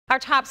Our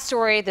top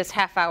story this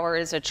half hour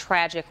is a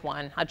tragic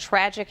one, a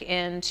tragic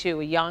end to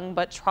a young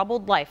but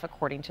troubled life,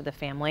 according to the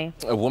family.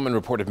 A woman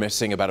reported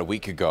missing about a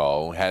week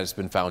ago has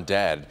been found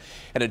dead,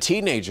 and a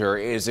teenager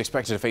is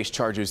expected to face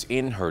charges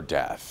in her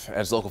death.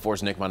 As Local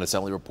 4's Nick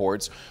Monticelli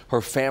reports,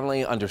 her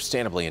family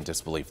understandably in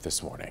disbelief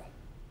this morning.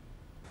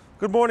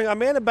 Good morning.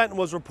 Amanda Benton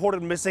was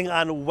reported missing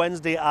on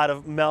Wednesday out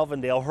of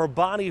Melvindale. Her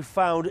body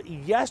found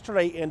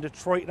yesterday in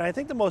Detroit. And I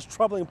think the most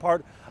troubling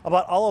part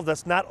about all of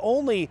this, not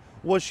only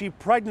was she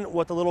pregnant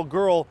with a little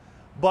girl,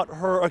 but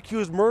her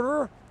accused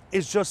murderer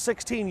is just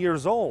 16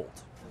 years old.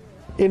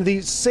 In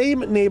the same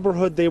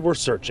neighborhood they were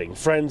searching,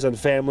 friends and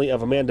family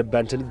of Amanda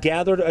Benton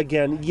gathered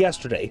again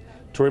yesterday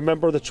to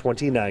remember the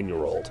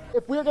 29-year-old.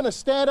 If we're going to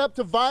stand up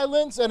to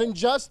violence and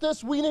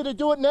injustice, we need to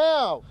do it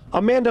now.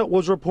 Amanda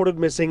was reported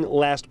missing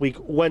last week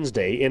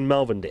Wednesday in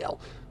Melvindale.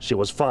 She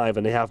was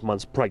 5.5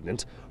 months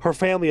pregnant. Her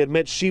family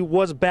admits she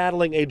was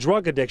battling a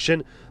drug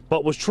addiction,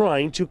 but was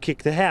trying to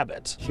kick the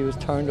habit. She was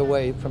turned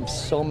away from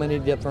so many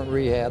different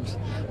rehabs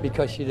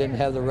because she didn't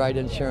have the right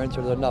insurance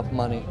or enough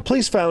money.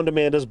 Police found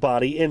Amanda's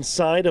body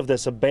inside of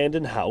this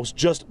abandoned house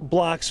just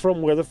blocks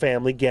from where the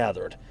family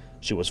gathered.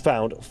 She was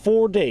found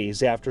 4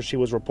 days after she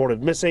was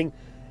reported missing.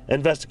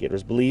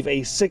 Investigators believe a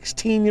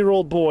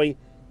 16-year-old boy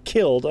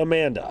killed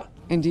Amanda.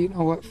 And do you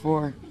know what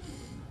for?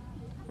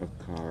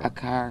 A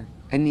car,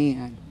 a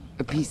neon,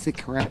 a piece of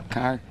crap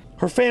car.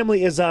 Her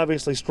family is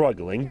obviously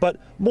struggling, but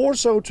more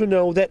so to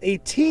know that a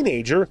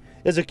teenager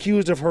is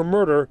accused of her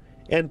murder,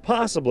 and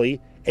possibly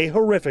a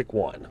horrific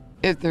one.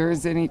 If there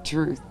is any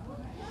truth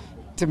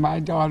to my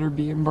daughter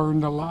being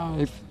burned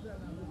alive,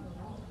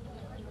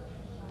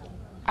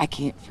 I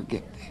can't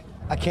forget that.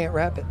 I can't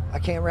wrap it. I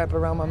can't wrap it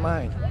around my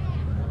mind.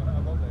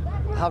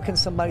 How can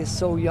somebody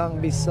so young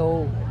be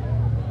so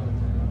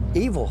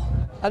evil?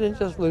 I didn't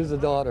just lose a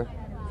daughter.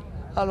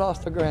 I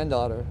lost a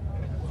granddaughter.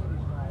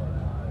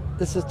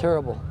 This is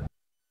terrible.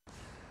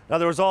 Now,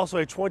 there was also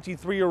a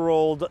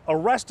 23-year-old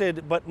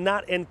arrested, but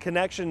not in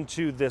connection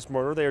to this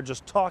murder. They are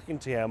just talking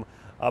to him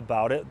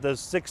about it. The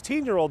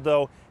 16-year-old,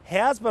 though,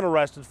 has been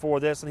arrested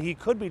for this, and he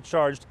could be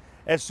charged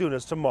as soon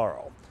as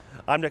tomorrow.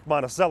 I'm Nick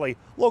Monticelli,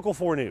 Local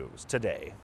 4 News Today.